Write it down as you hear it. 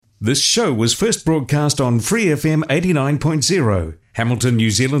This show was first broadcast on Free FM 89.0, Hamilton, New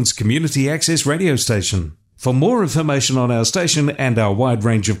Zealand's community access radio station. For more information on our station and our wide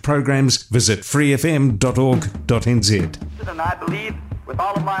range of programs, visit freefm.org.nz. And I believe with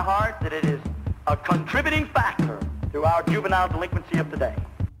all of my heart that it is a contributing factor to our juvenile delinquency of today.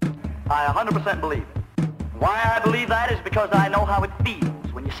 I 100% believe it. Why I believe that is because I know how it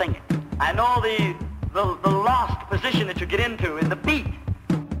feels when you sing it. I know the lost position that you get into in the beat.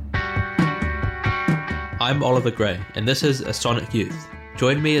 I'm Oliver Gray, and this is A Sonic Youth.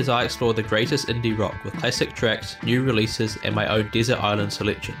 Join me as I explore the greatest indie rock with classic tracks, new releases, and my own desert island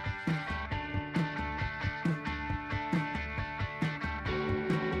selection.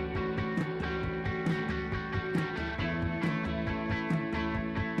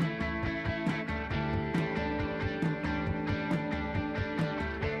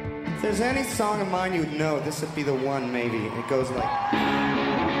 If there's any song of mine you'd know, this would be the one, maybe. It goes like...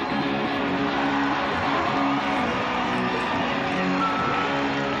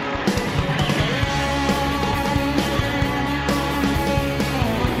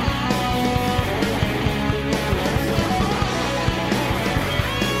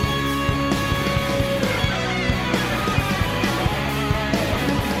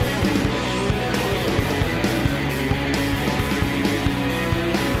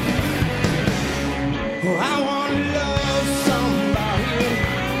 I want to love somebody.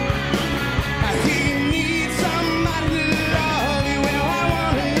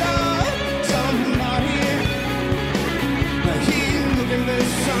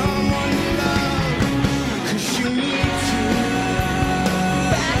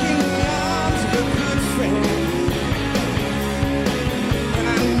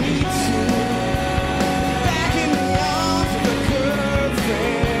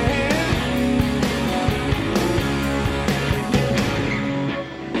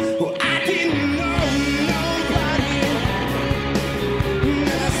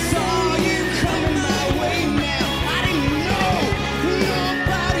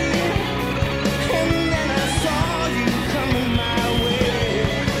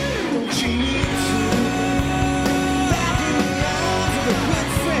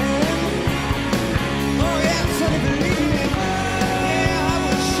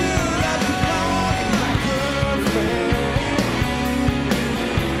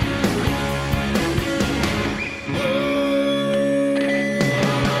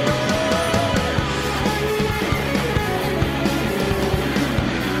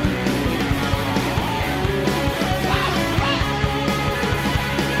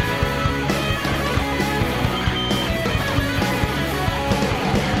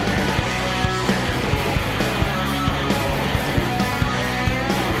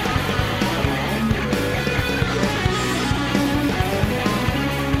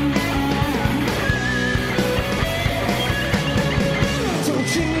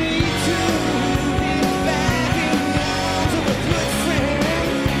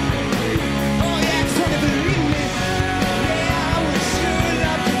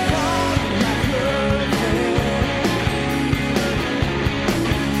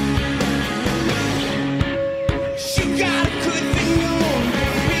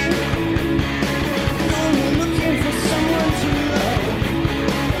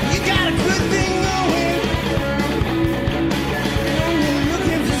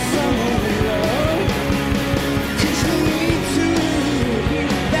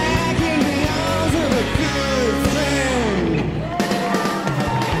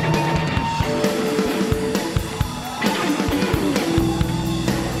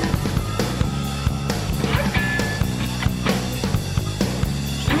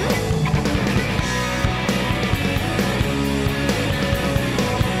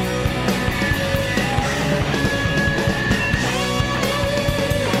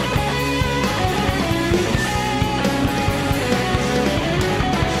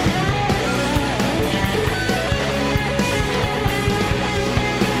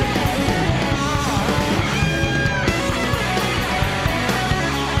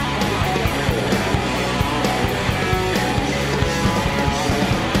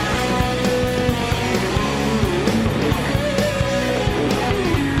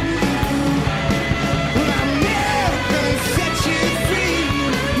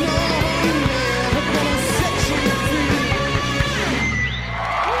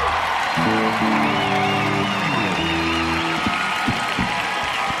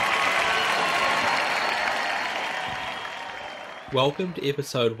 Welcome to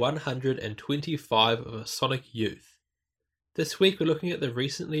episode 125 of A Sonic Youth. This week we're looking at the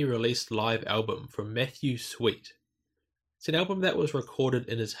recently released live album from Matthew Sweet. It's an album that was recorded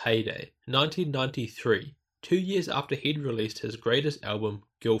in his heyday, 1993, 2 years after he'd released his greatest album,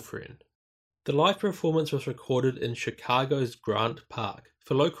 Girlfriend. The live performance was recorded in Chicago's Grant Park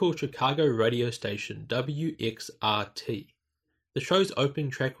for local Chicago radio station WXRT. The show's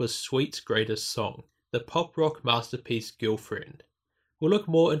opening track was Sweet's greatest song, the pop rock masterpiece Girlfriend. We'll look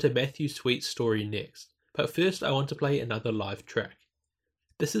more into Matthew Sweet's story next, but first I want to play another live track.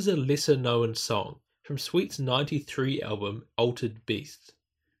 This is a lesser known song from Sweet's 93 album Altered Beasts.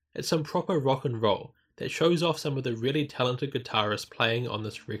 It's some proper rock and roll that shows off some of the really talented guitarists playing on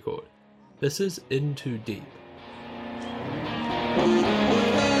this record. This is In Too Deep.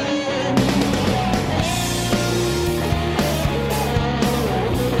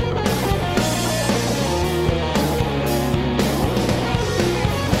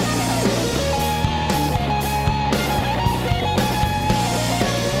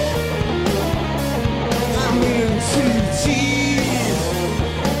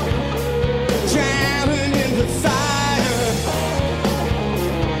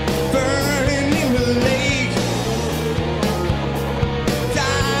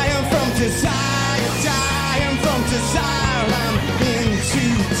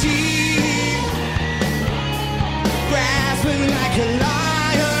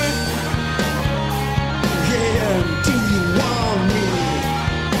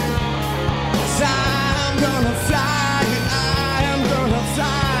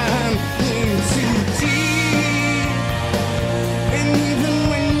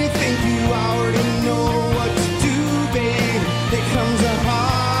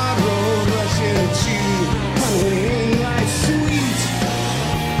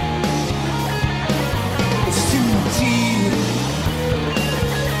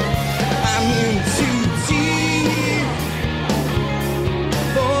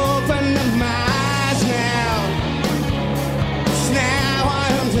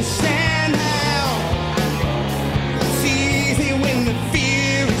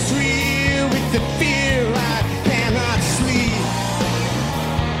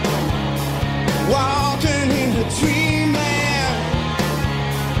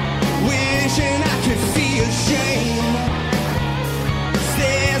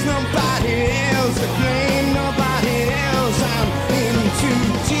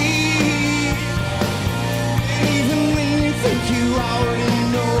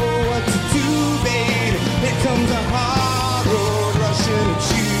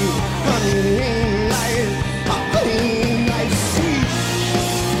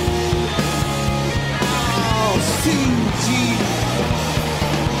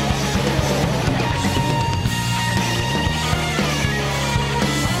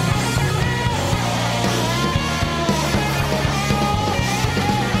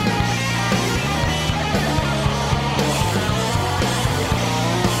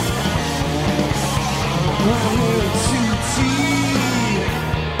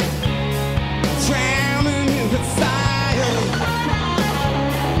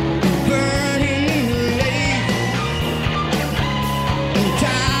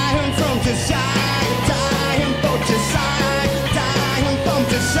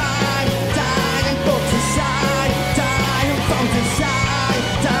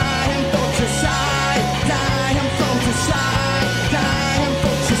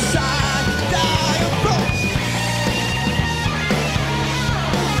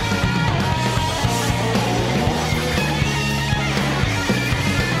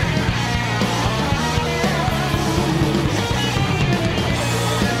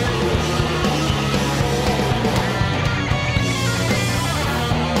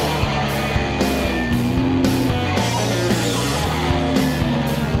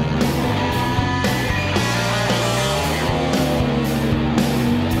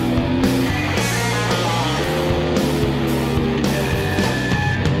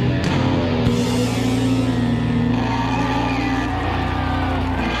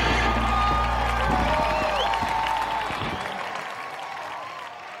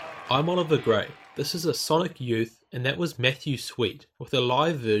 I'm Oliver Gray, this is a Sonic Youth, and that was Matthew Sweet with a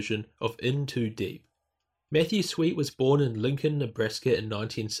live version of In Too Deep. Matthew Sweet was born in Lincoln, Nebraska in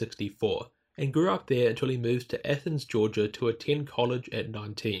 1964, and grew up there until he moved to Athens, Georgia to attend college at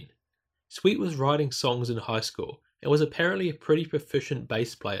 19. Sweet was writing songs in high school, and was apparently a pretty proficient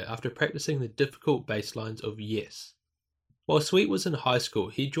bass player after practicing the difficult bass lines of Yes. While Sweet was in high school,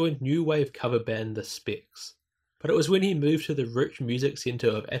 he joined new wave cover band The Specs. But it was when he moved to the rich music centre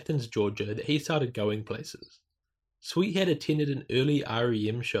of Athens, Georgia that he started going places. Sweet had attended an early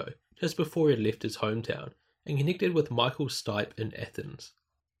REM show just before he left his hometown and connected with Michael Stipe in Athens.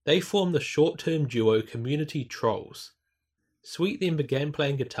 They formed the short-term duo Community Trolls. Sweet then began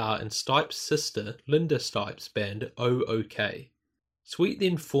playing guitar in Stipe's sister Linda Stipe's band O.OK. Sweet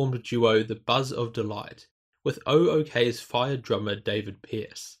then formed a duo The Buzz of Delight with O.OK.'s fire drummer David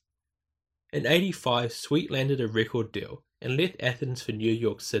Pierce. In 1985, Sweet landed a record deal and left Athens for New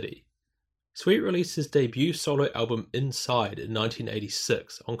York City. Sweet released his debut solo album Inside in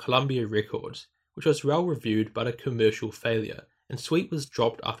 1986 on Columbia Records, which was well reviewed but a commercial failure, and Sweet was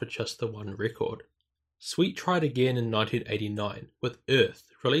dropped after just the one record. Sweet tried again in 1989 with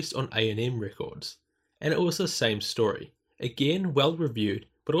Earth, released on A&M Records, and it was the same story, again well reviewed,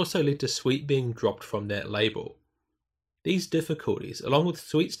 but also led to Sweet being dropped from that label. These difficulties, along with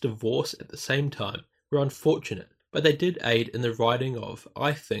Sweet's divorce at the same time, were unfortunate, but they did aid in the writing of,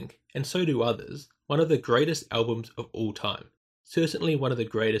 I think, and so do others, one of the greatest albums of all time, certainly one of the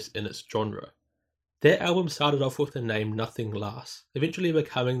greatest in its genre. That album started off with the name Nothing Lasts, eventually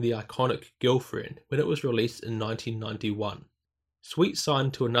becoming the iconic Girlfriend when it was released in 1991. Sweet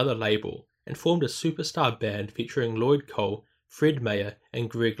signed to another label and formed a superstar band featuring Lloyd Cole, Fred Mayer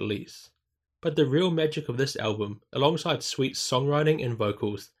and Greg Lease. But the real magic of this album, alongside Sweet's songwriting and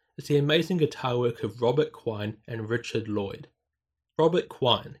vocals, is the amazing guitar work of Robert Quine and Richard Lloyd. Robert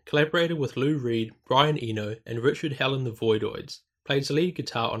Quine collaborated with Lou Reed, Brian Eno and Richard Hell and the Voidoids, plays lead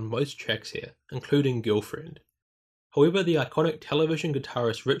guitar on most tracks here, including Girlfriend. However, the iconic television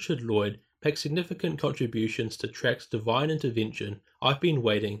guitarist Richard Lloyd makes significant contributions to tracks Divine Intervention, I've Been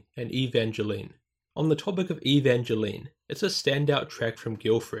Waiting, and Evangeline. On the topic of Evangeline, it's a standout track from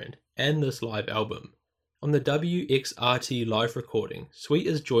Girlfriend and this live album. On the WXRT live recording, Sweet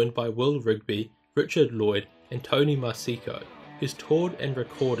is joined by Will Rigby, Richard Lloyd, and Tony Marsico, who's toured and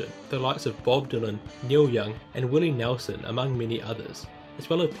recorded the likes of Bob Dylan, Neil Young, and Willie Nelson, among many others, as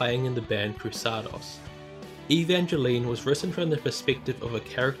well as playing in the band Crusados. Evangeline was written from the perspective of a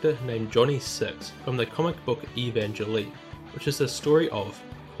character named Johnny Six from the comic book Evangeline, which is the story of,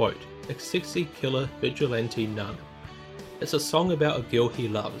 quote, a sexy killer vigilante nun. It's a song about a girl he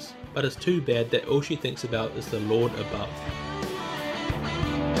loves, but it's too bad that all she thinks about is the Lord above.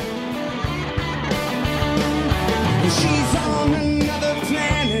 She's on another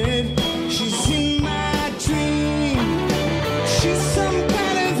planet, she's in my dream. She's some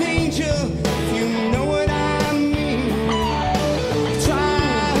kind of angel, if you know what I mean. Try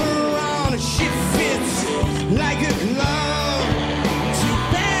her on, she fits like a glove. Too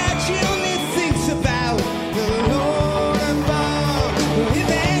bad she only thinks about the Lord above.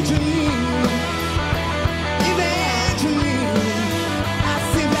 Evangeline, Evangeline, I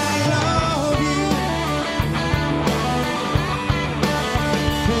think I love you.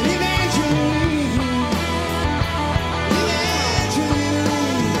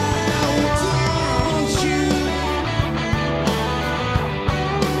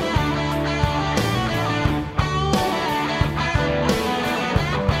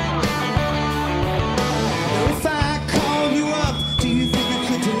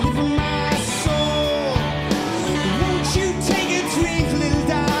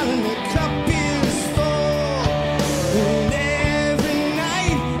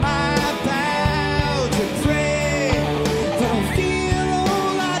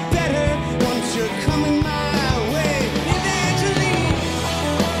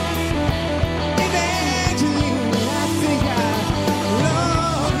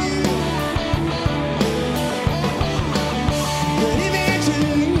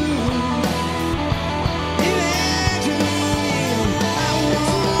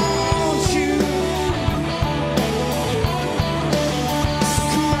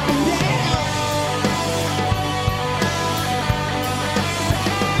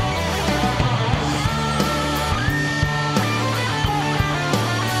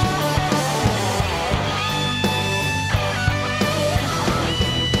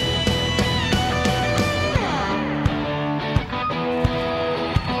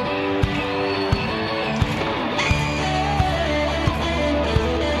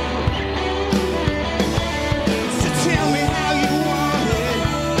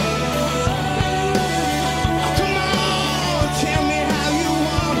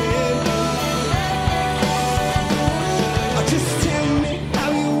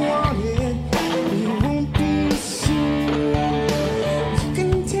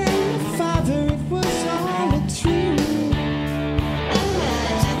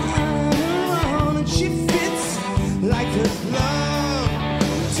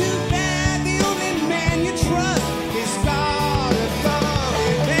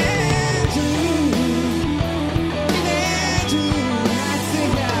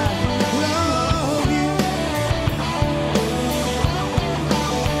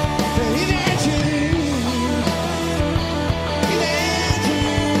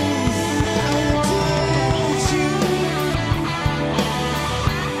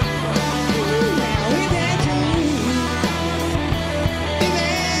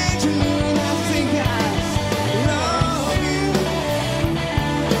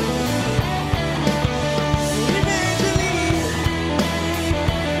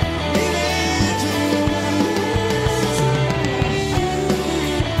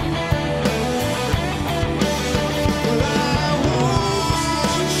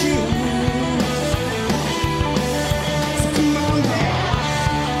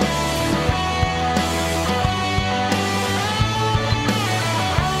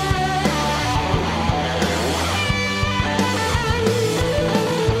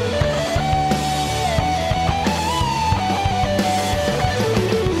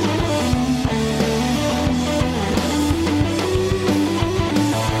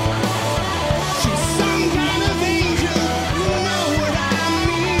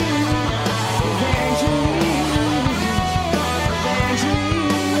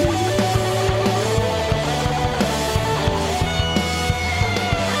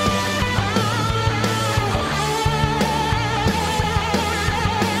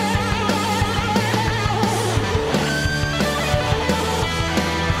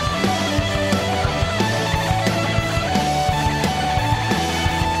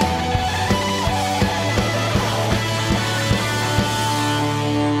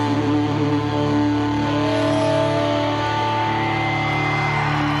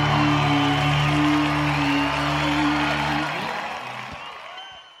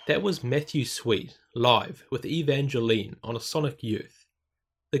 That was Matthew Sweet, live, with Evangeline on a Sonic Youth.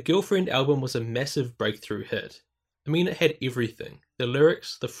 The Girlfriend album was a massive breakthrough hit. I mean, it had everything: the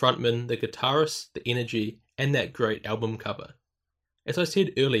lyrics, the frontman, the guitarist, the energy, and that great album cover. As I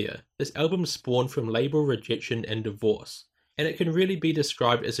said earlier, this album spawned from label rejection and divorce, and it can really be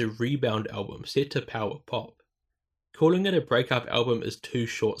described as a rebound album set to power pop. Calling it a breakup album is too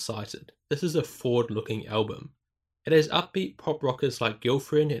short-sighted. This is a forward-looking album. It has upbeat pop rockers like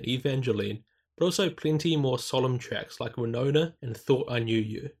Girlfriend and Evangeline, but also plenty more solemn tracks like Winona and Thought I Knew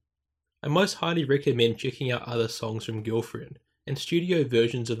You. I most highly recommend checking out other songs from Girlfriend, and studio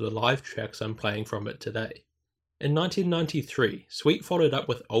versions of the live tracks I'm playing from it today. In 1993, Sweet followed up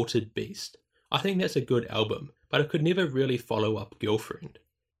with Altered Beast. I think that's a good album, but it could never really follow up Girlfriend.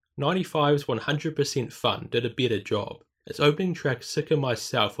 95's 100% Fun did a better job. Its opening track Sick of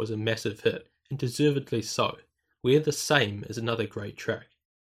Myself was a massive hit, and deservedly so. We're the Same is another great track.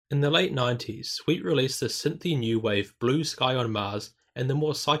 In the late 90s, Sweet released the synthy new wave Blue Sky on Mars and the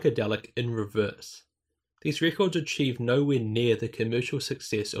more psychedelic In Reverse. These records achieved nowhere near the commercial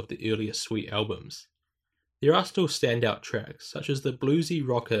success of the earlier Sweet albums. There are still standout tracks, such as the bluesy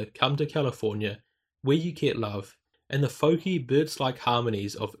rocker Come to California, Where You Get Love, and the folky birds-like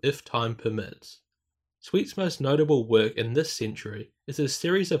harmonies of If Time Permits. Sweet's most notable work in this century is a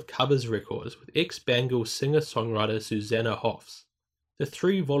series of covers records with ex-Bangles singer-songwriter Susanna Hoffs. The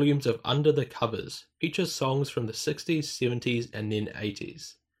 3 volumes of Under the Covers feature songs from the 60s, 70s, and then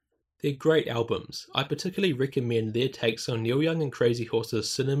 80s. They're great albums. I particularly recommend their takes on Neil Young and Crazy Horse's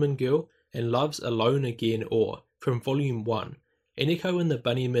Cinnamon Girl and Love's Alone Again Or from Volume 1, and Echo and the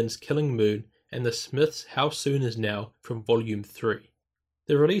Bunnymen's Killing Moon and the Smiths' How Soon Is Now from Volume 3.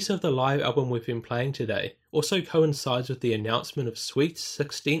 The release of the live album we've been playing today also coincides with the announcement of Sweet's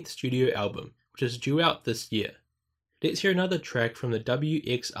 16th studio album, which is due out this year. Let's hear another track from the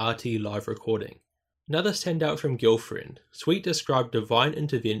WXRT live recording. Another standout from Girlfriend, Sweet described Divine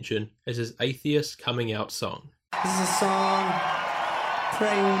Intervention as his atheist coming out song. This is a song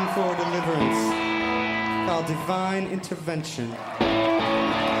praying for deliverance called Divine Intervention.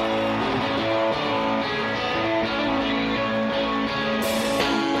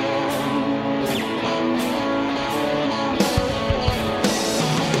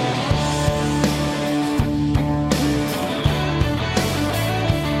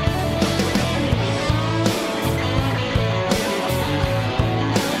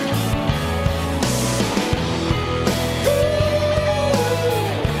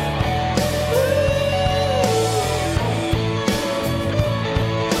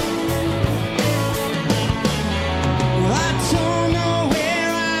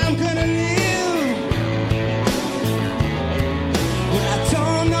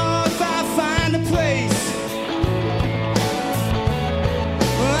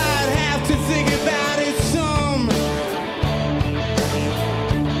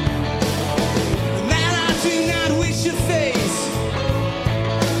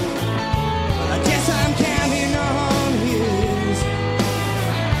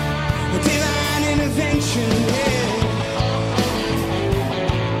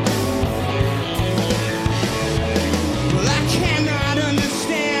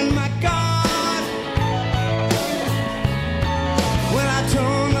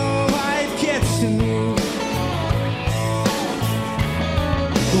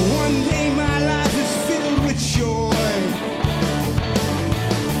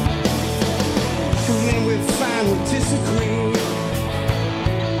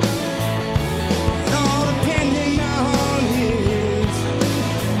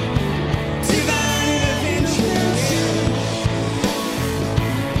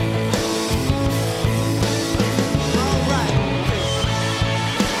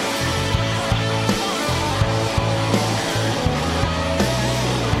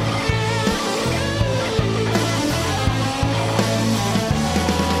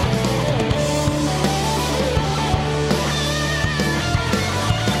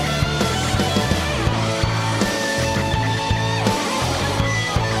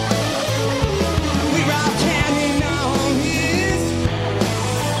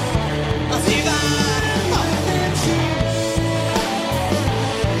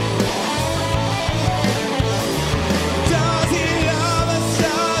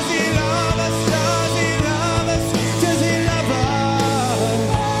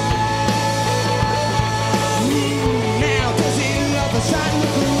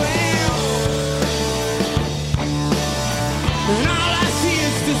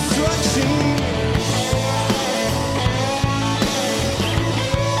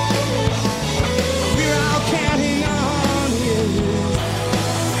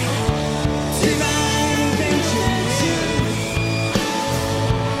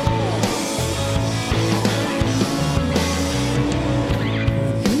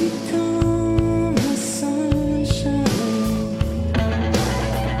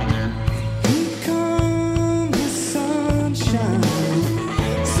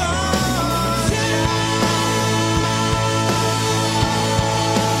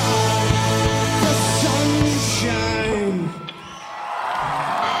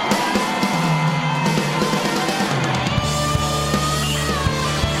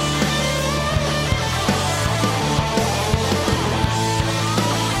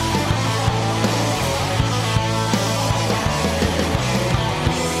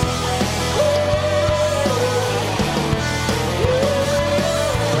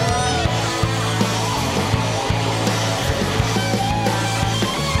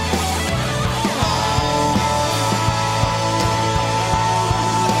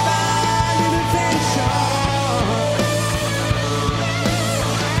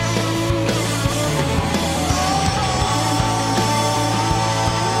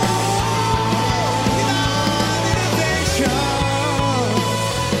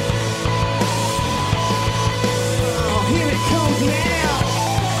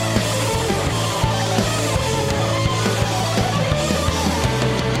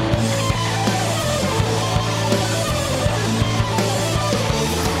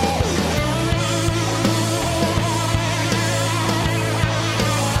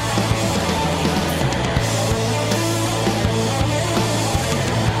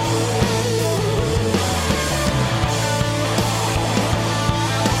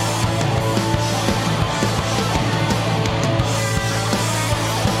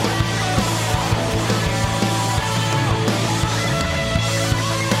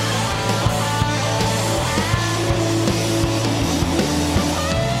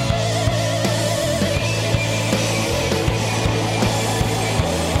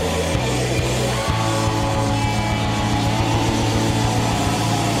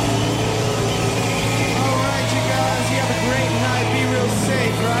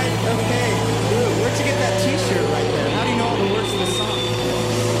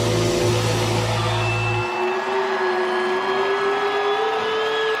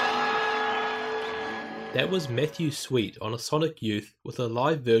 That was Matthew Sweet on a Sonic Youth with a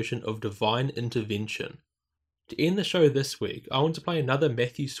live version of Divine Intervention. To end the show this week, I want to play another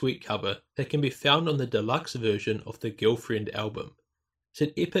Matthew Sweet cover that can be found on the deluxe version of the Girlfriend album. It's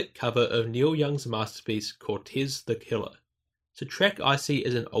an epic cover of Neil Young's masterpiece Cortez the Killer. It's a track I see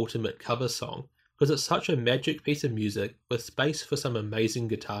as an ultimate cover song because it's such a magic piece of music with space for some amazing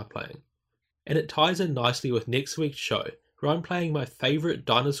guitar playing. And it ties in nicely with next week's show, where I'm playing my favourite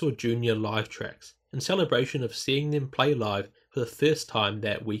Dinosaur Jr. live tracks in celebration of seeing them play live for the first time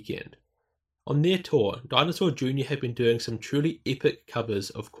that weekend. On their tour, Dinosaur Jr. have been doing some truly epic covers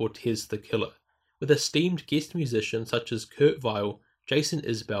of Cortez the Killer, with esteemed guest musicians such as Kurt Vile, Jason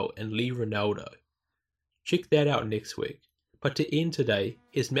Isbell and Lee Ronaldo. Check that out next week. But to end today,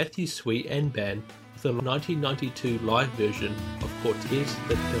 here's Matthew Sweet and band with a 1992 live version of Cortez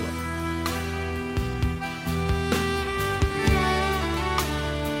the Killer.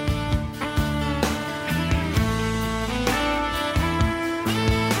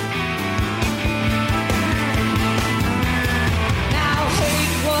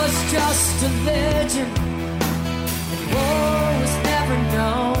 Just a legend, and war was never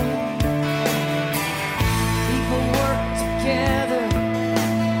known. People worked together,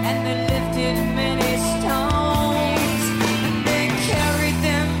 and they lifted many stones, and they carried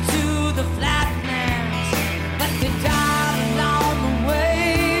them to the flatlands, but they died along the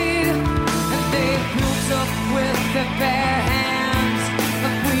way, and they built up with their bare hands,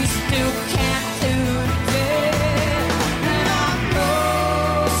 but we still can't do today.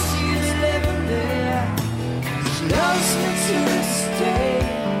 Loves me to this day.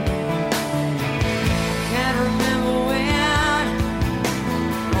 Can't remember when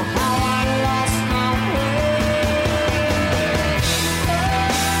or how I lost my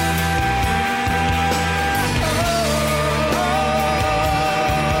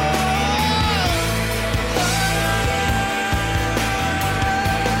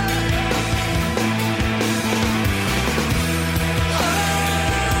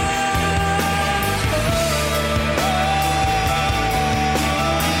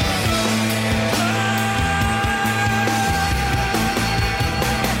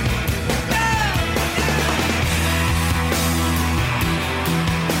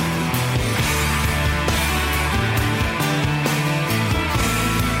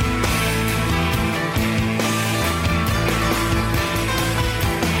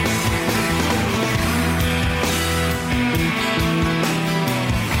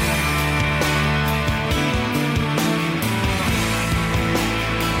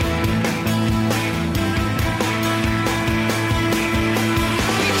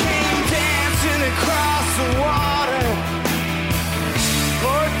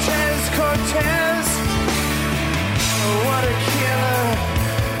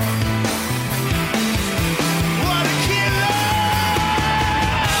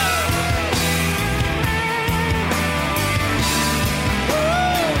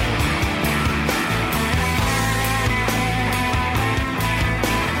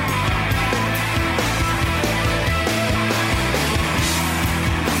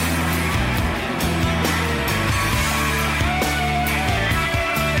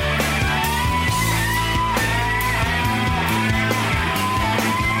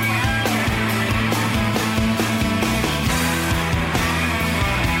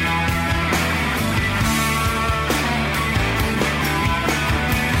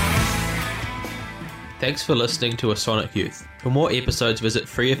Thanks for listening to A Sonic Youth. For more episodes, visit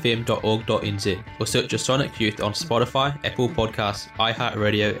freefm.org.nz or search A Sonic Youth on Spotify, Apple Podcasts,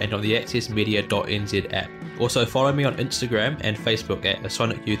 iHeartRadio and on the accessmedia.nz app. Also follow me on Instagram and Facebook at A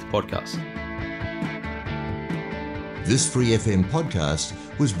Sonic Youth Podcast. This Free FM podcast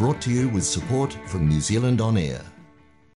was brought to you with support from New Zealand On Air.